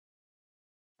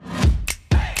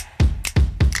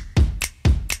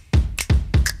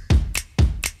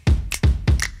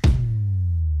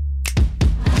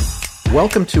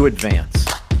Welcome to Advance,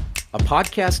 a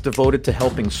podcast devoted to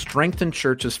helping strengthen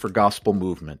churches for gospel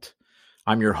movement.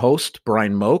 I'm your host,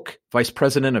 Brian Moak, Vice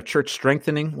President of Church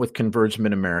Strengthening with Converge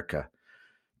Mid-America.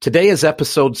 Today is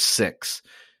episode 6,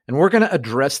 and we're going to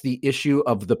address the issue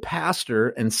of the pastor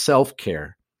and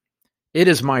self-care. It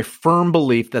is my firm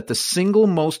belief that the single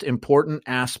most important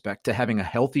aspect to having a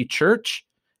healthy church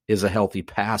is a healthy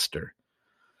pastor.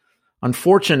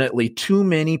 Unfortunately, too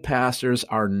many pastors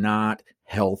are not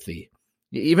healthy.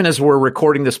 Even as we're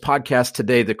recording this podcast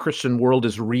today, the Christian world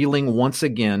is reeling once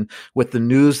again with the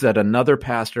news that another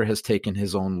pastor has taken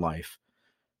his own life.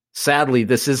 Sadly,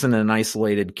 this isn't an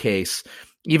isolated case.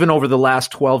 Even over the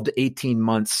last 12 to 18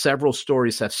 months, several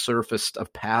stories have surfaced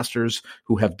of pastors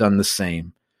who have done the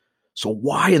same. So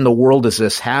why in the world is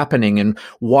this happening, and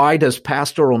why does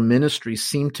pastoral ministry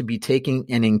seem to be taking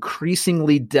an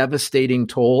increasingly devastating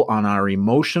toll on our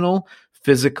emotional,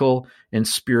 physical, and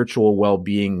spiritual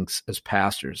well-being as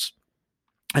pastors?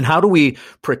 And how do we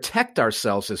protect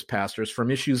ourselves as pastors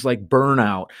from issues like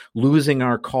burnout, losing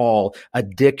our call,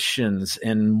 addictions,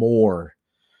 and more?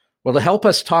 Well, to help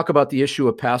us talk about the issue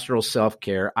of pastoral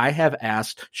self-care, I have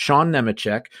asked Sean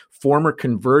Nemechek, former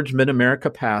Converge Mid-America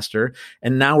pastor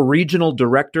and now regional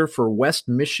director for West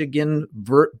Michigan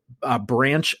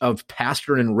branch of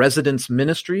Pastor in Residence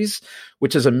Ministries,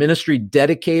 which is a ministry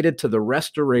dedicated to the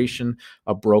restoration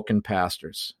of broken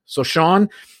pastors. So, Sean,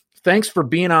 thanks for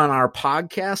being on our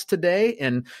podcast today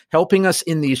and helping us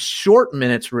in these short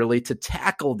minutes, really, to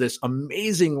tackle this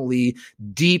amazingly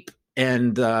deep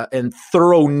and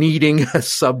thorough needing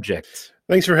subject.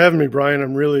 Thanks for having me, Brian.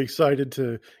 I'm really excited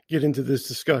to get into this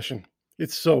discussion.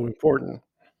 It's so important.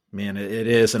 Man, it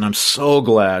is, and I'm so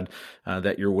glad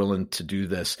that you're willing to do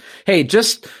this. Hey,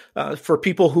 just for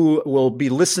people who will be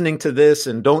listening to this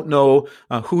and don't know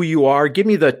who you are, give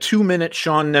me the 2-minute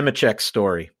Sean Nemechek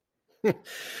story.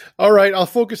 All right, I'll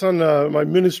focus on my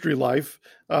ministry life.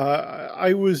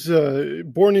 I was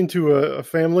born into a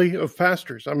family of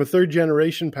pastors. I'm a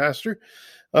third-generation pastor,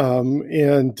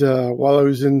 and while I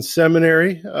was in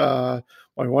seminary,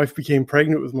 my wife became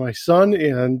pregnant with my son,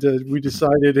 and we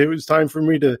decided it was time for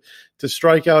me to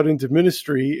strike out into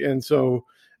ministry. And so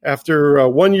after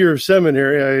 1 year of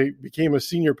seminary, I became a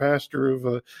senior pastor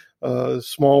of a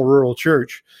small rural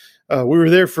church. We were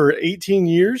there for 18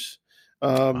 years.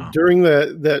 Wow. During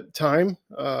that time,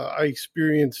 I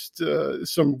experienced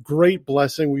some great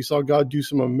blessing. We saw God do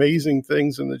some amazing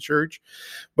things in the church,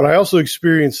 but I also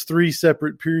experienced 3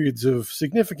 separate periods of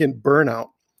significant burnout.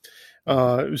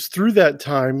 It was through that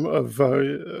time of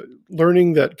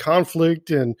learning that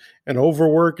conflict and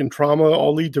overwork and trauma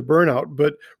all lead to burnout.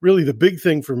 But really the big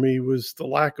thing for me was the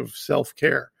lack of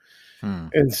self-care.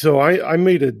 And so I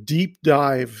made a deep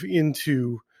dive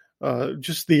into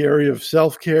just the area of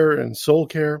self-care and soul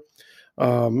care,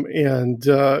 and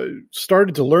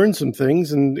started to learn some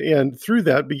things, and through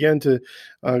that began to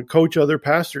coach other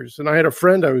pastors. And I had a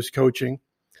friend I was coaching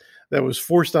that was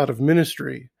forced out of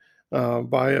ministry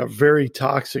by a very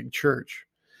toxic church.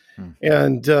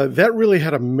 And that really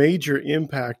had a major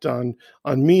impact on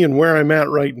me and where I'm at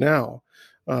right now.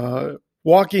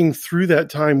 Walking through that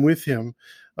time with him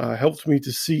helped me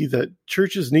to see that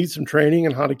churches need some training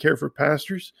on how to care for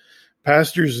pastors.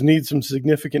 Pastors need some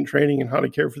significant training in how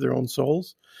to care for their own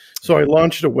souls. So I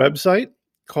launched a website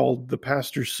called The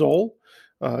Pastor Soul.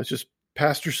 It's just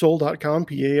pastorsoul.com,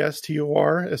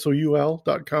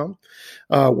 pastorsoul.com,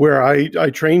 where I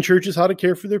train churches how to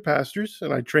care for their pastors,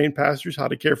 and I train pastors how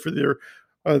to care for their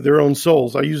own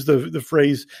souls. I use the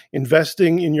phrase,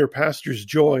 investing in your pastor's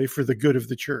joy for the good of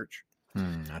the church.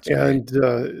 That's great.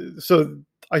 And so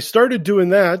I started doing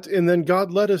that, and then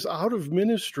God led us out of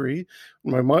ministry.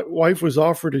 My wife was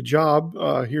offered a job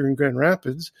here in Grand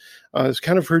Rapids. It's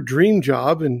kind of her dream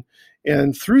job, and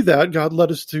through that, God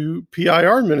led us to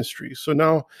PIR ministry. So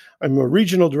now I'm a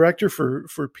regional director for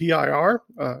PIR,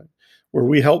 where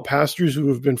we help pastors who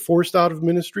have been forced out of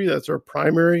ministry. That's our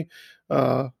primary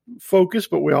focus,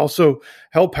 but we also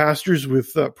help pastors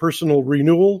with personal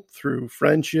renewal through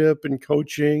friendship and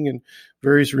coaching and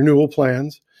various renewal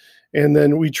plans. And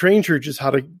then we train churches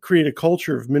how to create a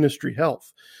culture of ministry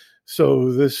health.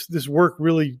 So this work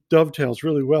really dovetails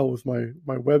really well with my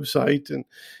website. And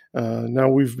now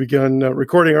we've begun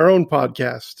recording our own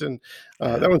podcast. And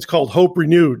that one's called Hope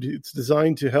Renewed. It's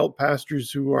designed to help pastors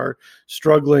who are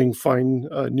struggling find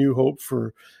new hope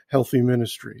for healthy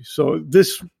ministry. So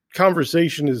this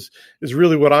conversation is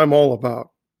really what I'm all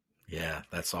about. Yeah,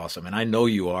 that's awesome. And I know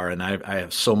you are, and I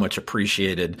have so much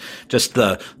appreciated just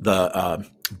the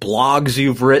blogs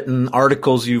you've written,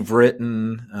 articles you've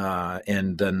written,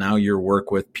 and now your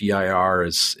work with PIR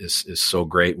is so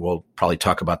great. We'll probably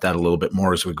talk about that a little bit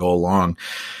more as we go along.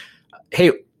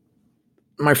 Hey,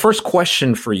 my first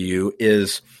question for you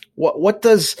is, what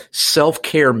does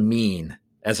self-care mean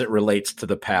as it relates to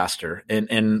the pastor,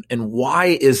 and why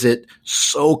is it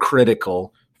so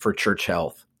critical for church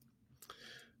health?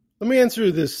 Let me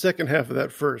answer this second half of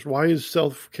that first. Why is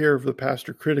self-care of the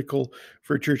pastor critical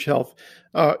for church health?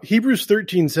 Hebrews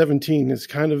 13:17 is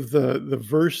kind of the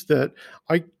verse that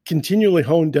I continually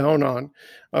hone down on,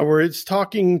 where it's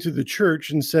talking to the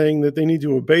church and saying that they need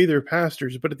to obey their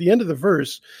pastors. But at the end of the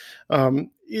verse,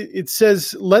 it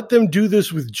says, "Let them do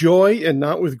this with joy and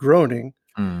not with groaning,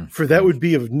 for that would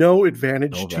be of no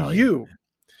advantage to you."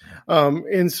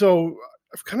 And so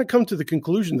I've kind of come to the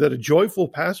conclusion that a joyful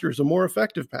pastor is a more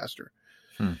effective pastor.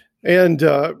 And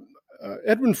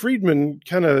Edwin Friedman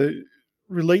kind of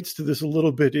relates to this a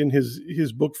little bit in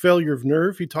his book, Failure of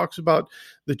Nerve. He talks about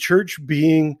the church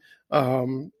being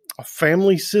a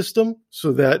family system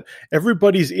so that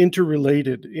everybody's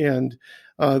interrelated, and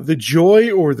the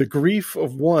joy or the grief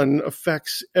of one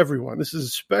affects everyone. This is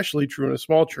especially true in a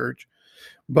small church,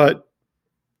 but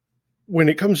when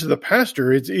it comes to the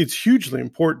pastor, it's hugely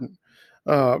important.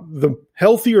 The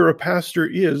healthier a pastor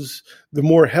is, the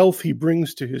more health he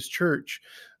brings to his church.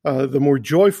 The more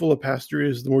joyful a pastor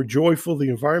is, the more joyful the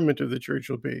environment of the church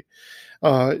will be.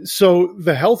 So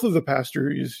the health of the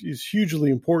pastor is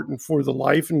hugely important for the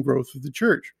life and growth of the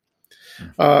church.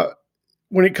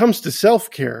 When it comes to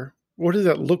self-care, what does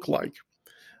that look like?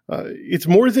 It's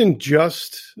more than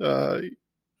just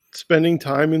spending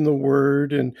time in the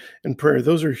Word and prayer.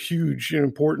 Those are huge and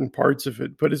important parts of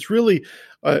it. But it's really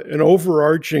an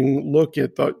overarching look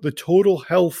at the total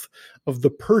health of the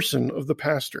person of the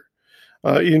pastor.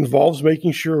 It involves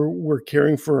making sure we're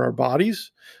caring for our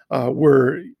bodies.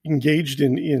 We're engaged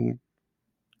in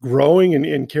growing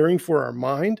and caring for our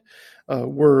mind.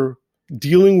 We're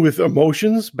dealing with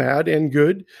emotions, bad and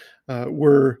good.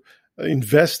 We're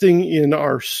investing in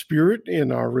our spirit,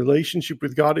 in our relationship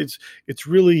with God. It's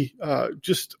really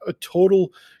just a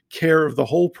total care of the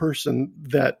whole person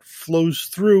that flows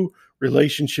through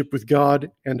relationship with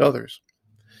God and others.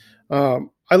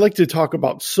 I like to talk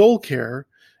about soul care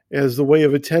as the way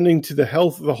of attending to the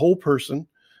health of the whole person,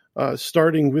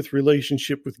 starting with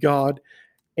relationship with God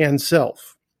and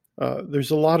self.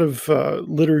 There's a lot of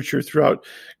literature throughout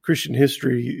Christian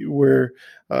history where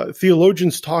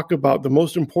theologians talk about the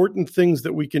most important things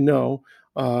that we can know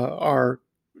are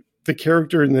the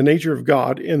character and the nature of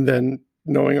God, and then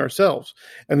knowing ourselves.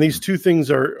 And these two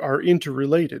things are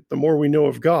interrelated. The more we know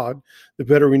of God, the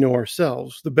better we know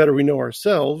ourselves. The better we know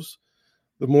ourselves,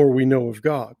 the more we know of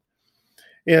God.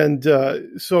 And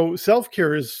so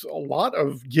self-care is a lot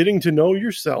of getting to know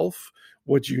yourself,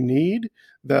 what you need,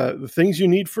 the things you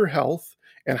need for health,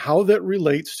 and how that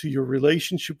relates to your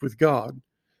relationship with God.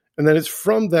 And then it's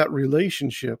from that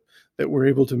relationship that we're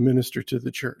able to minister to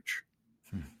the church.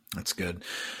 That's good.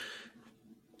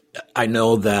 I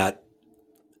know that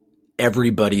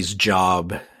everybody's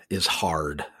job is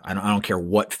hard. I don't care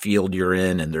what field you're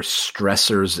in, and there's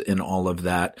stressors in all of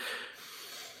that.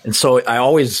 And so I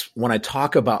always, when I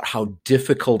talk about how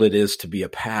difficult it is to be a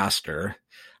pastor,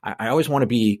 I always want to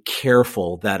be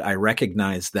careful that I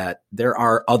recognize that there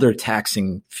are other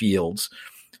taxing fields.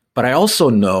 But I also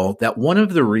know that one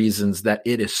of the reasons that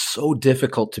it is so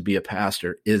difficult to be a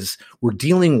pastor is we're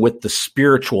dealing with the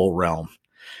spiritual realm.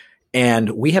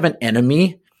 And we have an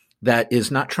enemy that is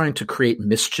not trying to create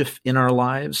mischief in our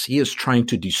lives. He is trying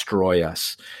to destroy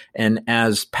us. And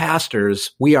as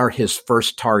pastors, we are his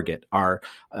first target,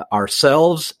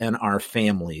 ourselves and our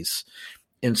families.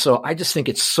 And so I just think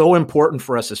it's so important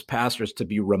for us as pastors to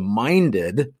be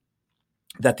reminded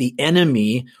that the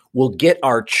enemy will get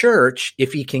our church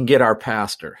if he can get our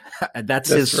pastor. That's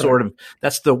his right. Sort of,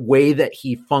 that's the way that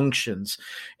he functions.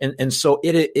 And so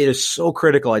it is so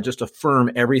critical. I just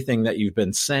affirm everything that you've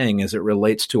been saying as it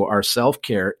relates to our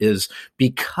self-care, is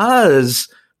because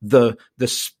the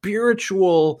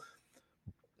spiritual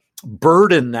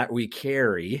burden that we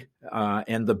carry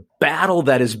and the battle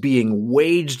that is being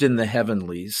waged in the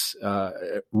heavenlies,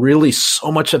 really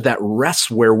so much of that rests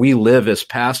where we live as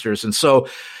pastors. And so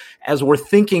as we're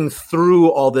thinking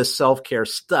through all this self-care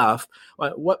stuff,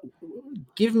 what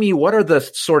are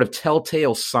the sort of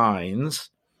telltale signs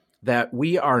that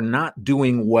we are not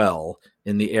doing well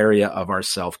in the area of our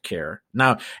self-care?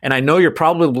 Now, and I know you're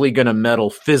probably going to meddle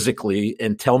physically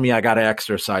and tell me I got to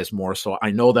exercise more. So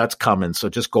I know that's coming. So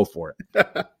just go for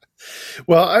it.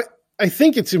 Well, I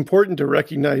think it's important to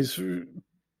recognize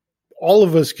all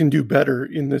of us can do better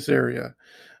in this area.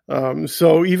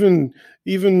 So even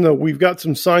though we've got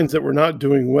some signs that we're not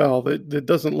doing well, that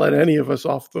doesn't let any of us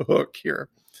off the hook here.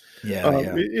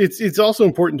 It's also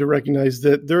important to recognize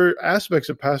that there are aspects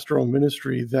of pastoral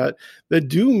ministry that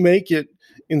do make it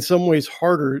in some ways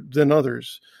harder than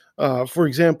others. For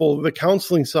example, the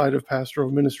counseling side of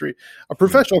pastoral ministry. A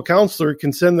professional counselor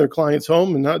can send their clients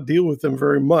home and not deal with them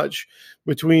very much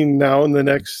between now and the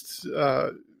next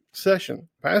session.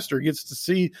 Pastor gets to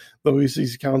see those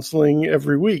he's counseling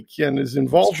every week and is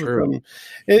involved with them.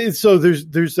 And so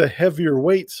there's a heavier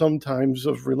weight sometimes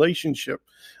of relationship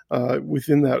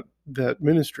within that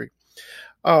ministry.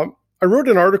 I wrote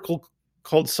an article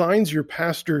called "Signs Your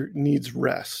Pastor Needs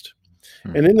Rest."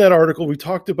 And in that article, we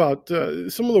talked about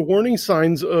some of the warning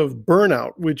signs of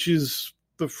burnout, which is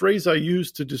the phrase I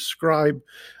use to describe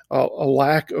a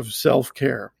lack of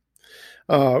self-care.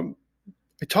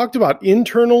 I talked about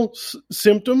internal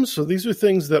symptoms. So these are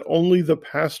things that only the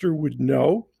pastor would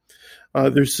know.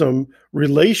 There's some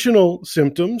relational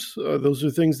symptoms. Those are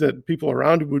things that people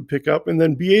around him would pick up, and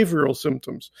then behavioral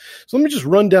symptoms. So let me just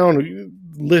run down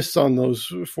lists on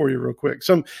those for you real quick.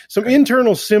 Some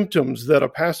internal symptoms that a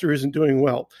pastor isn't doing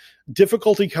well: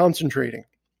 difficulty concentrating,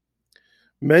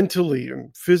 mentally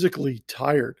and physically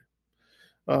tired,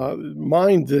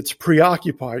 mind that's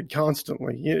preoccupied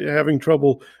constantly, having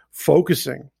trouble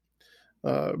focusing,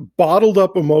 bottled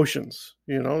up emotions,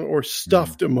 or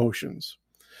stuffed emotions.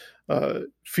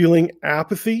 Feeling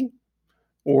apathy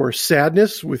or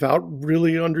sadness without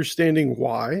really understanding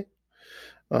why,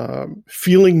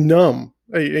 feeling numb,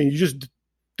 and you just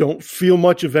don't feel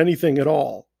much of anything at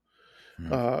all,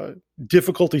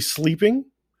 difficulty sleeping,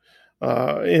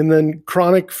 and then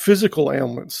chronic physical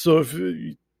ailments. So if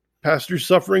pastors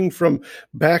suffering from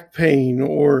back pain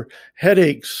or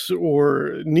headaches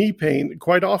or knee pain,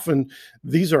 quite often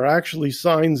these are actually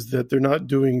signs that they're not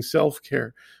doing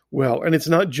self-care well. And it's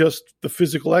not just the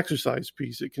physical exercise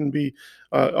piece. It can be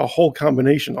a whole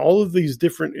combination. All of these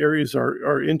different areas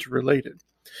are interrelated.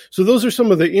 So those are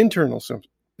some of the internal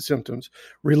symptoms.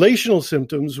 Relational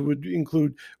symptoms would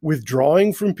include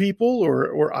withdrawing from people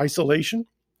or isolation,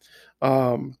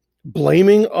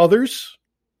 blaming others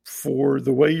for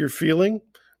the way you're feeling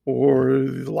or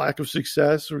the lack of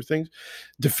success or things,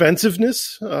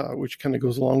 defensiveness, which kind of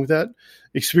goes along with that,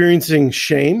 experiencing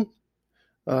shame,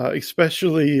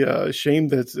 especially shame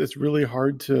that's really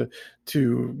hard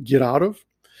to get out of,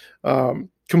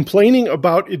 complaining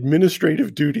about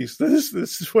administrative duties.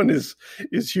 This one is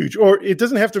huge. Or it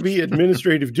doesn't have to be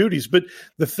administrative duties, but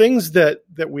the things that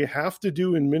we have to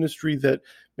do in ministry that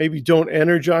maybe don't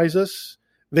energize us,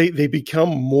 they become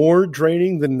more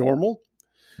draining than normal.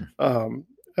 And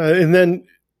then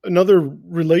another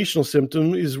relational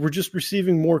symptom is we're just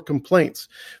receiving more complaints,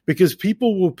 because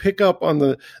people will pick up on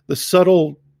the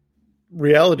subtle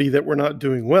reality that we're not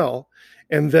doing well,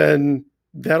 and then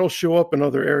that'll show up in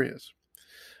other areas.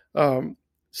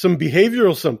 Some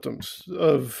behavioral symptoms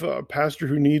of a pastor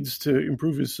who needs to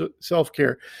improve his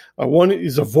self-care. One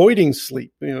is avoiding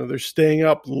sleep. They're staying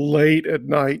up late at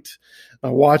night,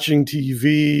 watching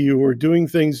TV or doing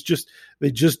things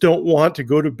they just don't want to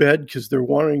go to bed because they're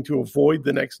wanting to avoid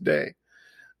the next day.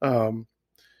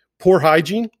 Poor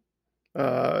hygiene,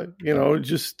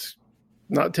 just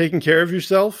not taking care of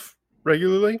yourself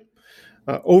regularly.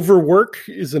 Overwork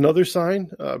is another sign.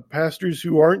 Pastors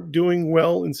who aren't doing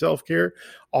well in self-care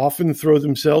often throw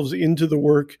themselves into the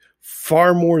work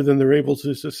far more than they're able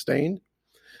to sustain,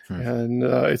 and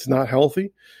it's not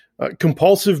healthy.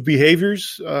 Compulsive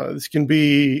behaviors. This can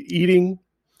be eating,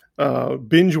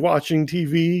 binge watching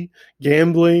TV,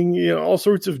 gambling, all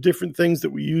sorts of different things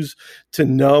that we use to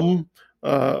numb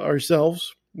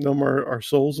ourselves, numb our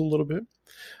souls a little bit.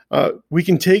 We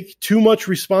can take too much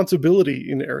responsibility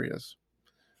in areas.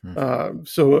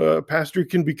 So a pastor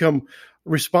can become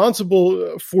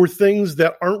responsible for things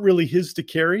that aren't really his to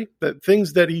carry, that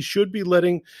things that he should be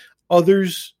letting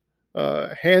others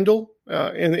handle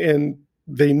and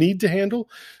they need to handle.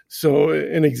 So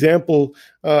an example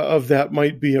of that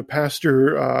might be a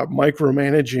pastor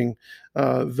micromanaging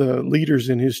the leaders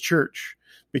in his church,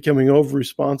 becoming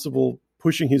over-responsible,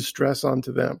 pushing his stress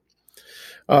onto them.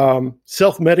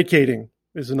 Self-medicating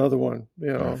is another one,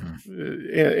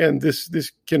 and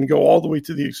this can go all the way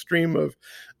to the extreme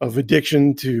of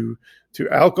addiction to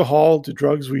alcohol, to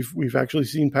drugs. We've actually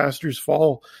seen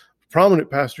prominent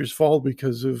pastors fall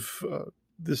because of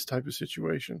this type of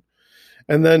situation.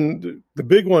 And then the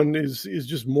big one is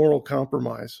just moral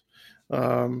compromise,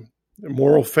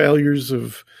 moral failures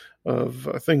of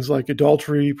things like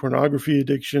adultery, pornography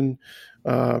addiction.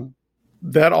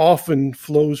 That often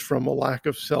flows from a lack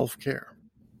of self-care.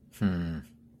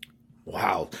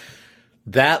 Wow.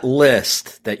 That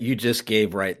list that you just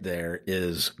gave right there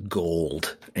is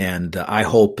gold. And I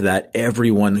hope that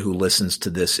everyone who listens to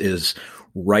this is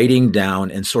writing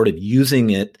down and sort of using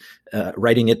it,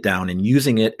 writing it down and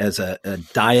using it as a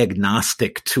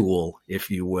diagnostic tool, if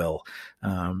you will.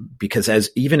 Because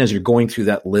even as you're going through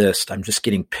that list, I'm just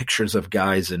getting pictures of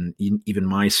guys in even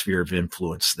my sphere of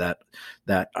influence that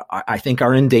I think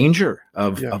are in danger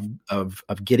of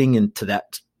getting into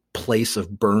that place of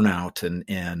burnout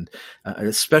and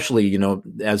especially,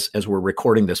 as we're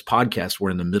recording this podcast, we're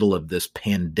in the middle of this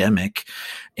pandemic,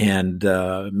 and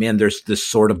man, there's this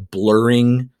sort of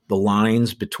blurring the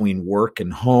lines between work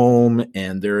and home,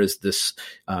 and there is this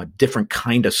different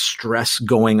kind of stress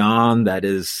going on that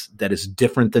is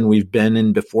different than we've been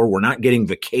in before. We're not getting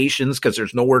vacations because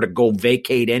there's nowhere to go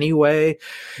vacate anyway,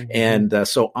 and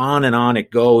so on and on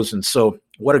it goes. And so,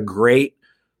 what a great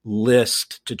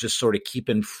list to just sort of keep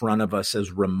in front of us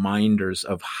as reminders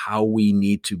of how we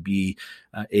need to be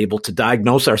able to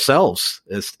diagnose ourselves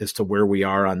as to where we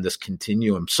are on this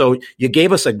continuum. So you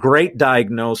gave us a great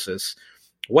diagnosis.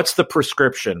 What's the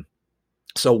prescription?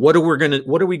 So what are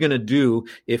we going to do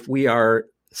if we are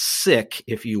sick,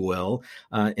 if you will,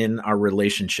 in our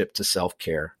relationship to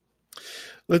self-care?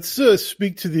 Let's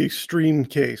speak to the extreme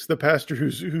case, the pastor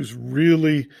who's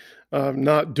really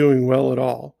not doing well at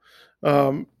all.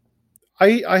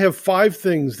 I have 5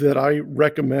 things that I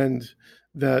recommend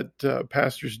that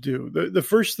pastors do. The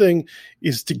first thing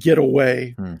is to get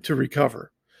away to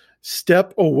recover.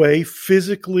 Step away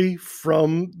physically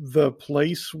from the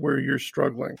place where you're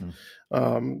struggling.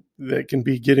 That can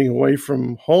be getting away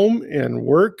from home and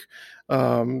work,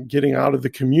 getting out of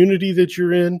the community that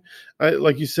you're in.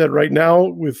 Like you said, right now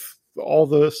with all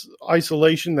the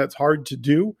isolation, that's hard to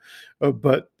do.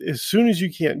 But as soon as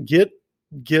you can't get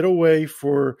away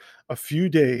for a few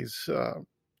days,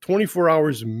 24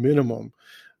 hours minimum,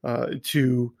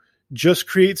 to just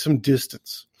create some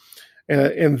distance.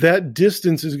 And that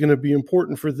distance is going to be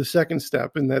important for the second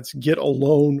step, and that's get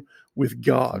alone with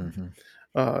God.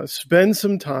 Spend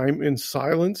some time in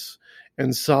silence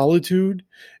and solitude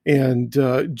and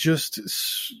just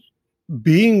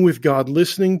being with God,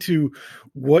 listening to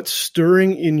what's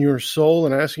stirring in your soul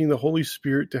and asking the Holy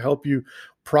Spirit to help you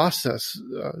process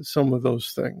some of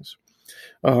those things.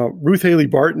 Ruth Haley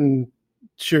Barton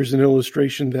shares an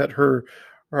illustration that her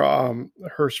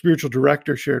spiritual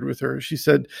director shared with her. She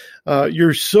said,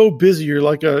 you're so busy, you're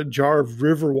like a jar of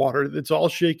river water that's all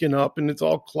shaken up and it's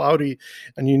all cloudy,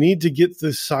 and you need to get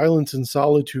this silence and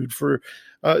solitude for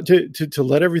to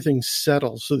let everything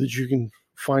settle so that you can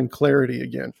find clarity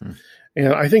again.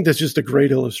 And I think that's just a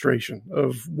great illustration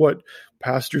of what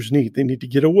pastors need. They need to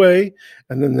get away,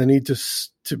 and then they need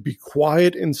to be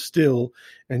quiet and still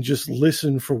and just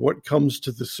listen for what comes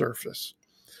to the surface.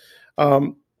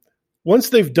 Once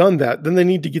they've done that, then they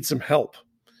need to get some help.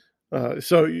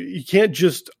 So you can't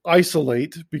just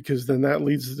isolate, because then that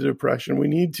leads to depression. We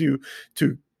need to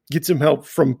get some help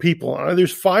from people.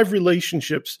 There's 5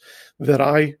 relationships that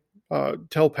I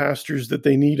tell pastors that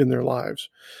they need in their lives.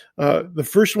 The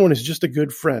first one is just a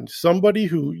good friend, somebody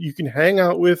who you can hang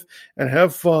out with and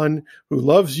have fun, who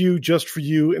loves you just for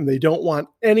you, and they don't want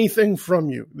anything from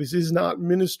you. This is not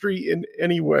ministry in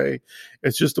any way.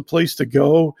 It's just a place to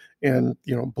go and,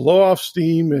 blow off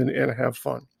steam and have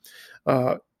fun.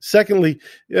 Secondly,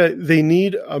 they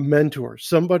need a mentor,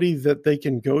 somebody that they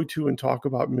can go to and talk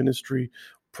about ministry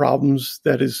problems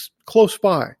that is close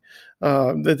by.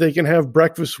 That they can have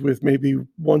breakfast with maybe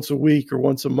once a week or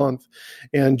once a month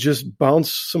and just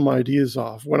bounce some ideas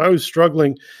off. When I was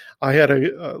struggling, I had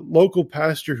a local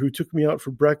pastor who took me out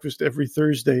for breakfast every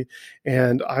Thursday,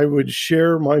 and I would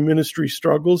share my ministry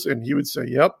struggles, and he would say,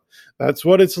 yep, that's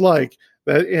what it's like.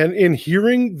 And in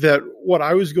hearing that what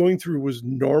I was going through was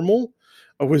normal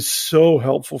was so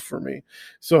helpful for me.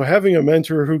 So having a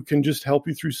mentor who can just help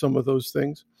you through some of those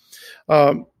things.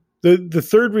 The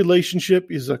third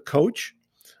relationship is a coach.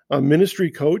 A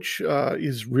ministry coach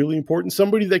is really important.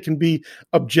 Somebody that can be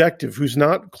objective, who's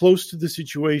not close to the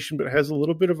situation, but has a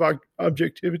little bit of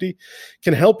objectivity,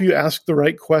 can help you ask the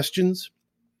right questions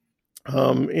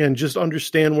and just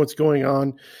understand what's going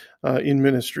on in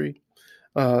ministry.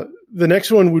 The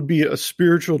next one would be a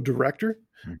spiritual director.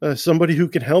 Somebody who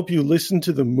can help you listen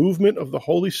to the movement of the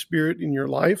Holy Spirit in your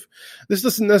life. This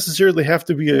doesn't necessarily have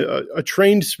to be a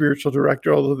trained spiritual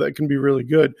director, although that can be really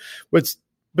good. But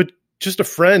just a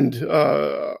friend,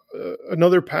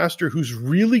 another pastor who's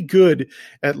really good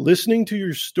at listening to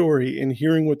your story and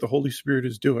hearing what the Holy Spirit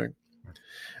is doing.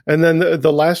 And then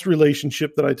the last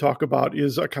relationship that I talk about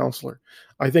is a counselor.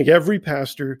 I think every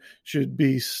pastor should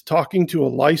be talking to a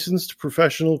licensed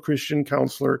professional Christian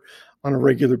counselor on a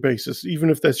regular basis, even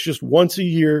if that's just once a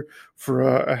year for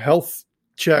a health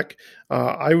check.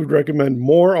 I would recommend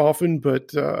more often,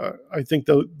 but I think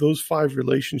those 5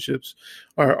 relationships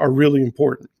are really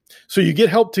important. So you get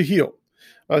help to heal.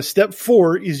 Step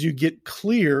 4 is you get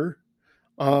clear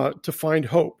to find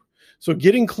hope. So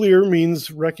getting clear means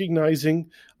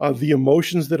recognizing the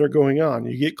emotions that are going on.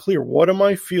 You get clear. What am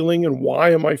I feeling and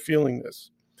why am I feeling this?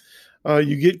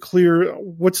 You get clear.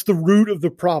 What's the root of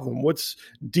the problem? What's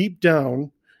deep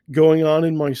down going on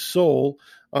in my soul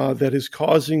that is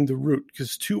causing the root?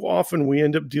 Because too often we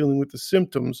end up dealing with the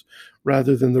symptoms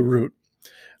rather than the root.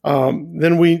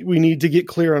 Then we need to get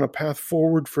clear on a path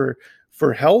forward for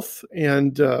health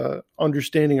and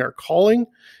understanding our calling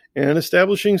and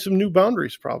establishing some new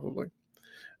boundaries, probably.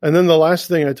 And then the last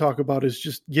thing I talk about is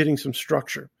just getting some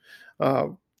structure,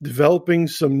 developing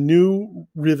some new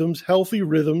rhythms, healthy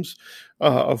rhythms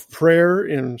of prayer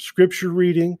and scripture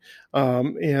reading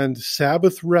and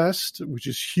Sabbath rest, which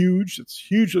is huge. It's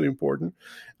hugely important,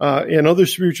 and other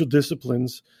spiritual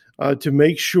disciplines to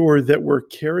make sure that we're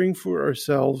caring for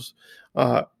ourselves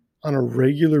on a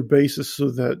regular basis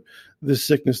so that this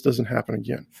sickness doesn't happen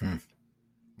again.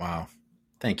 Wow.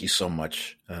 Thank you so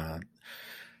much.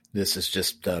 This has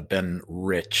just been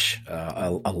rich,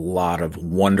 a lot of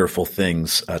wonderful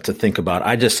things to think about.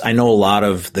 I know a lot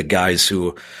of the guys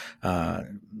who are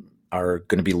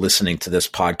going to be listening to this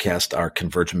podcast are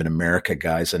Converge Mid-America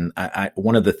guys. And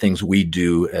one of the things we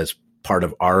do as part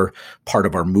of our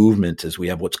movement is we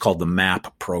have what's called the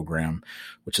MAP program,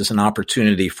 which is an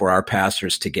opportunity for our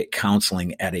pastors to get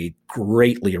counseling at a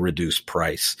greatly reduced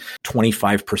price.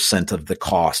 25% of the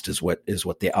cost is what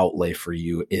the outlay for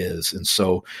you is. And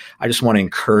so I just want to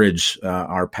encourage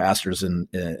our pastors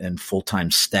and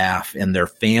full-time staff and their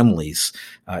families.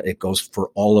 It goes for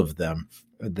all of them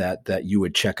that you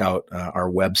would check out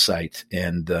our website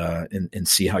and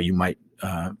see how you might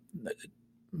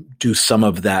do some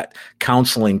of that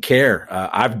counseling care.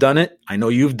 I've done it. I know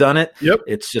you've done it. Yep.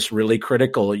 It's just really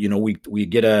critical. You know, we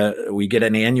get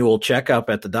an annual checkup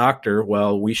at the doctor.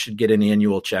 Well, we should get an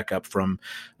annual checkup from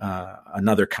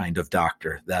another kind of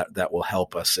doctor that will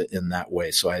help us in that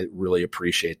way. So I really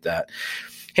appreciate that.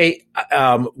 Hey,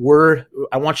 I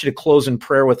want you to close in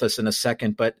prayer with us in a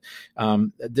second, but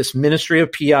this ministry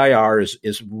of PIR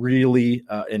is really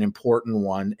an important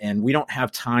one, and we don't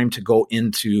have time to go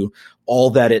into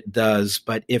all that it does.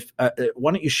 But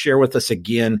why don't you share with us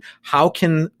again, how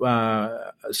can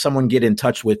someone get in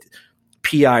touch with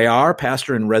PIR,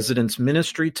 Pastor in Residence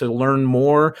Ministry, to learn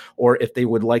more, or if they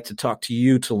would like to talk to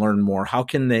you to learn more, how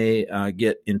can they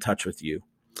get in touch with you?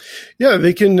 Yeah,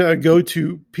 they can go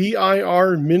to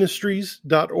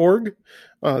pirministries.org.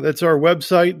 That's our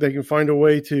website. They can find a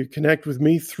way to connect with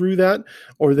me through that,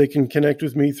 or they can connect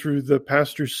with me through the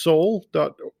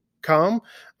pastorsoul.com.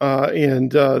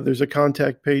 And there's a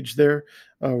contact page there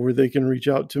where they can reach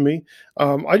out to me.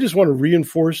 I just want to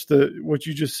reinforce what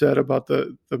you just said about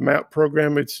the MAP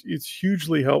program. It's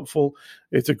hugely helpful.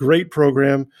 It's a great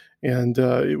program. And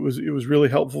it was really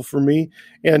helpful for me.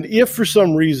 And if for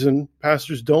some reason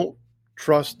pastors don't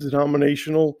trust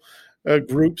denominational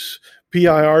groups,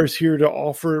 PIR is here to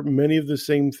offer many of the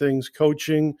same things: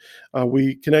 coaching.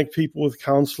 We connect people with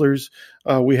counselors.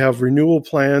 We have renewal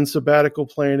plans, sabbatical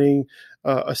planning,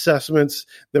 assessments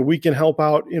that we can help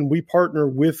out. And we partner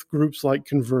with groups like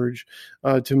Converge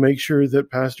to make sure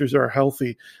that pastors are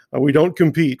healthy. We don't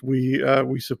compete. We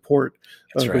support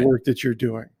the work that you're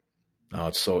doing. Oh,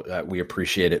 so we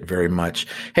appreciate it very much.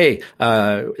 Hey,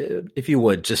 if you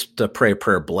would just pray a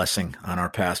prayer blessing on our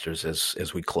pastors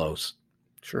as we close.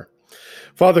 Sure.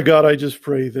 Father God, I just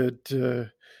pray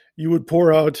that you would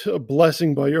pour out a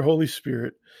blessing by your Holy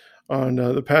Spirit on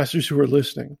the pastors who are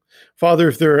listening. Father,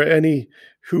 if there are any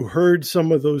who heard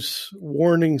some of those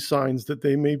warning signs that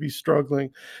they may be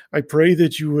struggling, I pray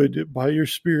that you would, by your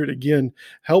Spirit, again,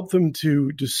 help them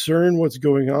to discern what's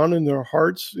going on in their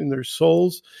hearts, in their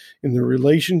souls, in their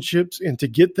relationships, and to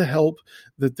get the help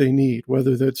that they need,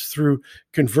 whether that's through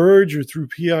Converge or through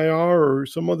PIR or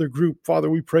some other group. Father,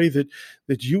 we pray that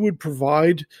you would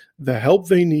provide the help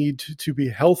they need to be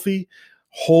healthy,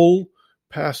 whole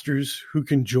pastors who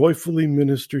can joyfully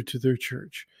minister to their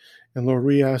church. And Lord,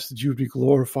 we ask that you would be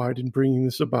glorified in bringing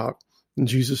this about. In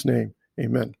Jesus' name,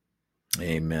 amen.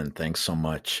 Amen. Thanks so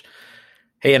much.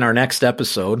 Hey, in our next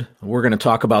episode, we're going to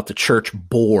talk about the church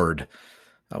board.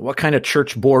 What kind of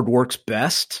church board works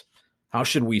best? How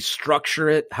should we structure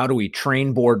it? How do we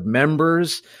train board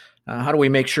members? How do we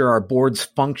make sure our boards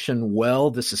function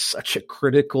well? This is such a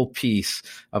critical piece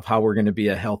of how we're going to be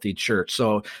a healthy church.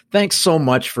 So thanks so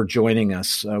much for joining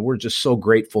us. We're just so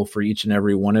grateful for each and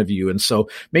every one of you. And so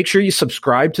make sure you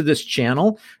subscribe to this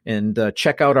channel and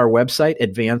check out our website,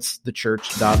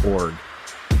 advancethechurch.org.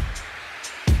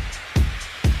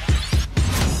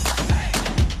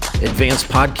 Advance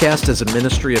Podcast is a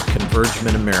ministry of Converge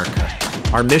Mid-America.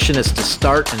 Our mission is to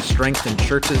start and strengthen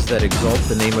churches that exalt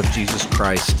the name of Jesus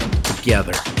Christ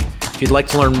together. If you'd like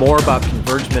to learn more about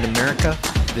Converge Mid-America,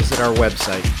 visit our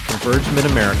website,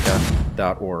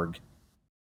 convergemitamerica.org.